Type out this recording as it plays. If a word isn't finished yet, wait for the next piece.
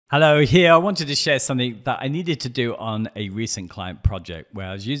Hello, here I wanted to share something that I needed to do on a recent client project where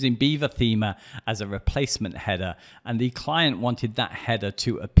I was using Beaver Themer as a replacement header, and the client wanted that header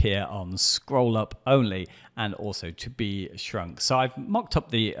to appear on scroll up only and also to be shrunk. So I've mocked up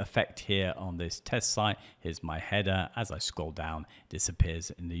the effect here on this test site. Here's my header. As I scroll down, it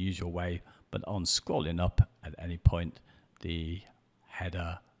disappears in the usual way, but on scrolling up at any point, the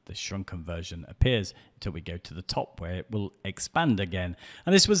header, the shrunken version, appears until we go to the top where it will expand again.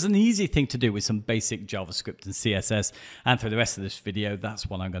 And this was an easy thing to do with some basic JavaScript and CSS. And for the rest of this video, that's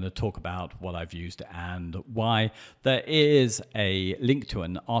what I'm going to talk about, what I've used and why. There is a link to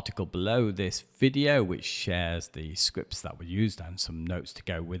an article below this video which shares the scripts that were used and some notes to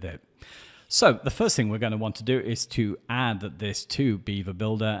go with it. So the first thing we're going to want to do is to add this to Beaver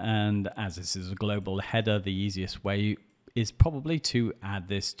Builder. And as this is a global header, the easiest way is probably to add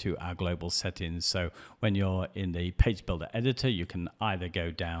this to our global settings. So when you're in the page builder editor, you can either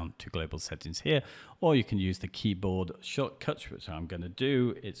go down to global settings here, or you can use the keyboard shortcuts, which I'm going to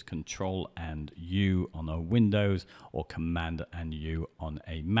do. It's Control and U on a Windows or Command and U on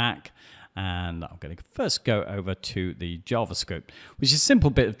a Mac. And I'm going to first go over to the JavaScript, which is a simple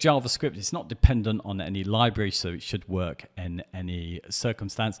bit of JavaScript. It's not dependent on any library, so it should work in any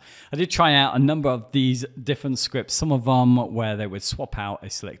circumstance. I did try out a number of these different scripts, some of them where they would swap out a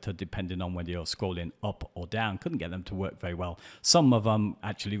selector depending on whether you're scrolling up or down. Couldn't get them to work very well. Some of them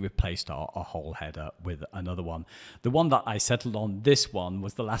actually replaced a whole header with another one. The one that I settled on, this one,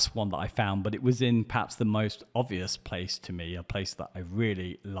 was the last one that I found, but it was in perhaps the most obvious place to me, a place that I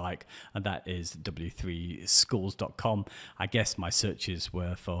really like. And that is w3schools.com. I guess my searches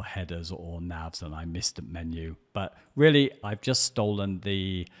were for headers or navs and I missed the menu. But really, I've just stolen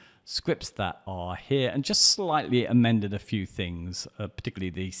the scripts that are here and just slightly amended a few things, particularly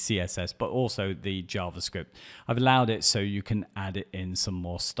the CSS, but also the JavaScript. I've allowed it so you can add it in some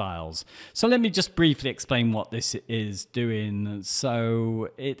more styles. So let me just briefly explain what this is doing. So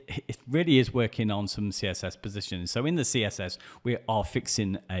it really is working on some CSS positions. So in the CSS, we are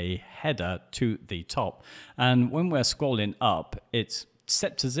fixing a header to the top. And when we're scrolling up, it's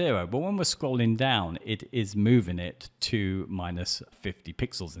set to 0, but when we're scrolling down, it is moving it to minus 50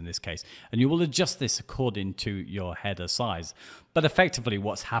 pixels in this case. And you will adjust this according to your header size. But effectively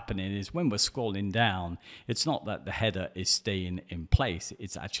what's happening is when we're scrolling down, it's not that the header is staying in place,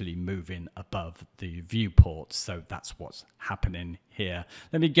 it's actually moving above the viewport. So that's what's happening here.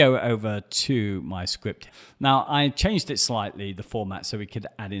 Let me go over to my script. Now I changed it slightly, the format, so we could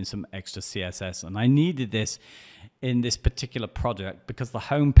add in some extra CSS, and I needed this in this particular project because the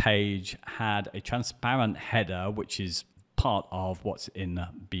home page had a transparent header, which is part of what's in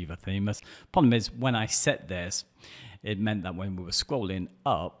Beaver Themer. Problem is, when I set this, it meant that when we were scrolling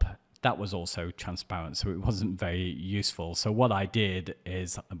up, that was also transparent, so it wasn't very useful. So what I did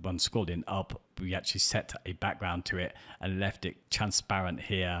is, when scrolling up, we actually set a background to it and left it transparent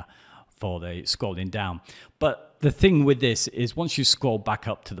here for the scrolling down. But the thing with this is once you scroll back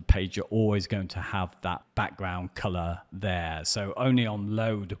up to the page, you're always going to have that background color there. So only on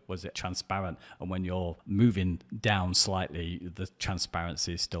load was it transparent. And when you're moving down slightly, the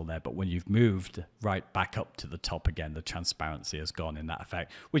transparency is still there. But when you've moved right back up to the top again, the transparency has gone in that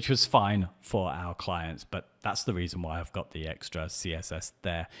effect, which was fine for our clients. But that's the reason why I've got the extra CSS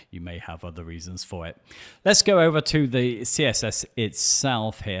there. You may have other reasons for it. Let's go over to the CSS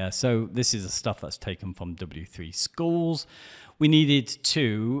itself here. So this is the stuff that's taken from W3 Schools. We needed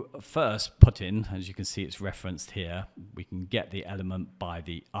to first put in, as you can see, it's referenced here. We can get the element by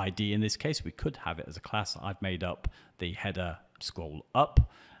the ID. In this case, we could have it as a class. I've made up the header scroll up,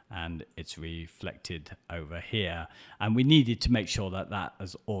 and it's reflected over here. And we needed to make sure that that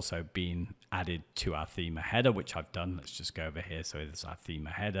has also been added to our Themer header, which I've done. Let's just go over here. So there's our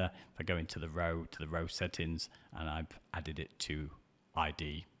Themer header. If I go into the row settings, and I've added it to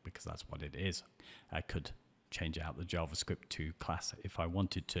ID because that's what it is. I could change out the JavaScript to class if I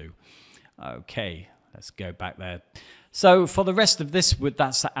wanted to. Okay, let's go back there. So for the rest of this,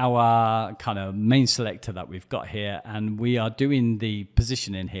 that's our kind of main selector that we've got here, and we are doing the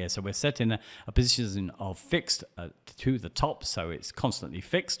positioning here. So we're setting a position of fixed to the top, so it's constantly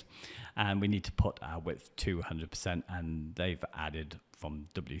fixed, and we need to put our width to 100%, and they've added from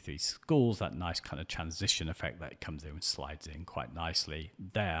W3 Schools that nice kind of transition effect that comes in and slides in quite nicely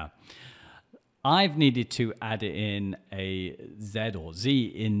there. I've needed to add in a Z or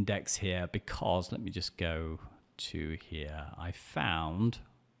Z index here because, let me just go to here. I found,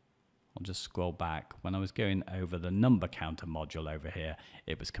 I'll just scroll back. When I was going over the number counter module over here,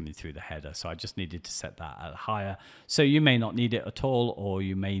 it was coming through the header. So I just needed to set that at higher. So you may not need it at all, or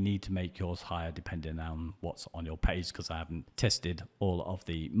you may need to make yours higher depending on what's on your page, because I haven't tested all of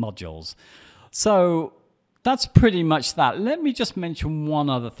the modules. So that's pretty much that. Let me just mention one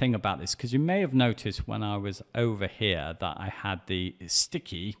other thing about this, because you may have noticed when I was over here that I had the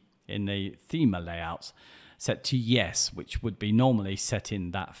sticky in the Themer layouts set to yes, which would be normally set in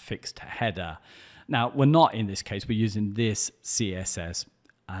that fixed header. Now, we're not in this case. We're using this CSS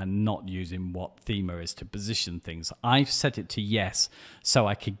and not using what Themer is to position things. I've set it to yes so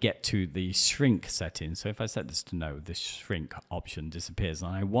I could get to the shrink setting. So if I set this to no, this shrink option disappears.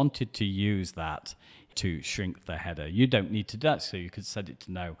 And I wanted to use that to shrink the header. You don't need to do that, so you could set it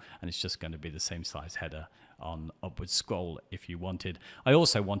to no, and it's just going to be the same size header on upward scroll if you wanted. I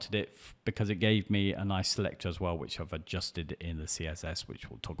also wanted it because it gave me a nice selector as well, which I've adjusted in the CSS, which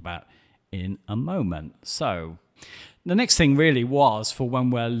we'll talk about in a moment. So the next thing really was for when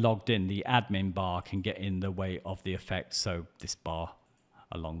we're logged in, the admin bar can get in the way of the effect. So this bar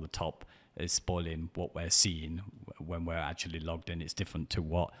along the top is spoiling what we're seeing when we're actually logged in. It's different to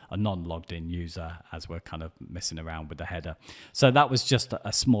what a non-logged in user as we're kind of messing around with the header. So that was just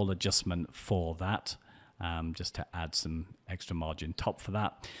a small adjustment for that. Just to add some extra margin top for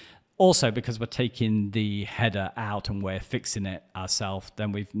that. Also, because we're taking the header out and we're fixing it ourselves,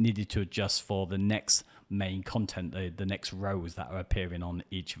 then we've needed to adjust for the next main content, the next rows that are appearing on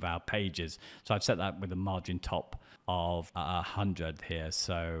each of our pages. So I've set that with a margin top of 100 here.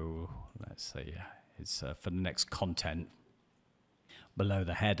 So let's say it's for the next content below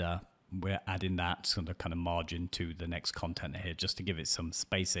the header. We're adding that sort of kind of margin to the next content here just to give it some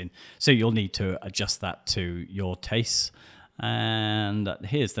spacing. So you'll need to adjust that to your tastes. And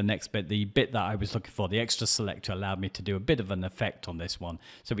here's the next bit, the bit that I was looking for. The extra selector allowed me to do a bit of an effect on this one.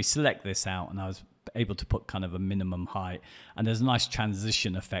 So we select this out and I was able to put kind of a minimum height. And there's a nice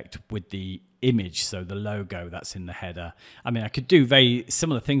transition effect with the image, so the logo that's in the header. I mean, I could do very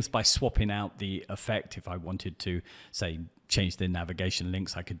similar things by swapping out the effect. If I wanted to, say, change the navigation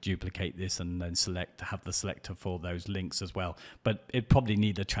links, I could duplicate this and then have the selector for those links as well. But it probably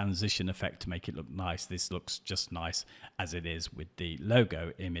need a transition effect to make it look nice. This looks just nice as it is with the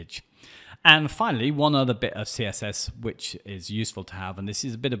logo image. And finally, one other bit of CSS which is useful to have, and this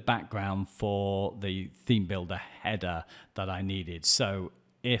is a bit of background for the theme builder header that I needed. So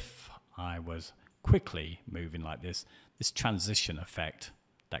if I was quickly moving like this transition effect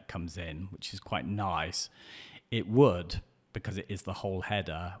that comes in, which is quite nice, it would, because it is the whole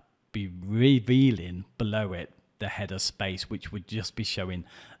header, be revealing below it the header space, which would just be showing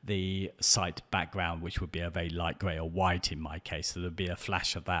the site background, which would be a very light gray or white in my case. So there'd be a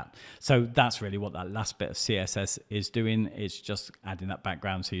flash of that. So that's really what that last bit of CSS is doing. It's just adding that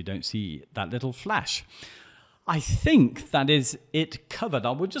background so you don't see that little flash. I think that is it covered.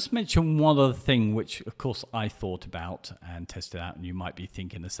 I will just mention one other thing, which of course I thought about and tested out, and you might be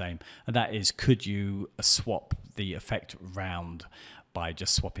thinking the same, and that is, could you swap the effect round by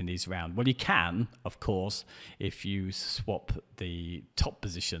just swapping these around? Well, you can, of course, if you swap the top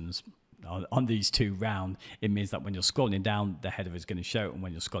positions on these two round. It means that when you're scrolling down, the header is going to show, and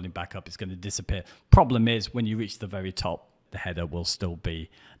when you're scrolling back up, it's going to disappear. Problem is, when you reach the very top, the header will still be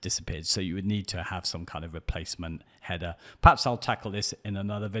disappeared. So you would need to have some kind of replacement header. Perhaps I'll tackle this in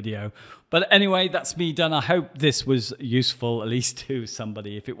another video. But anyway, that's me done. I hope this was useful, at least to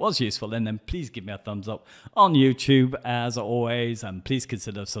somebody. If it was useful, then please give me a thumbs up on YouTube as always. And please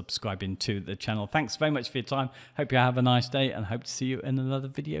consider subscribing to the channel. Thanks very much for your time. Hope you have a nice day and hope to see you in another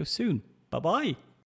video soon. Bye-bye.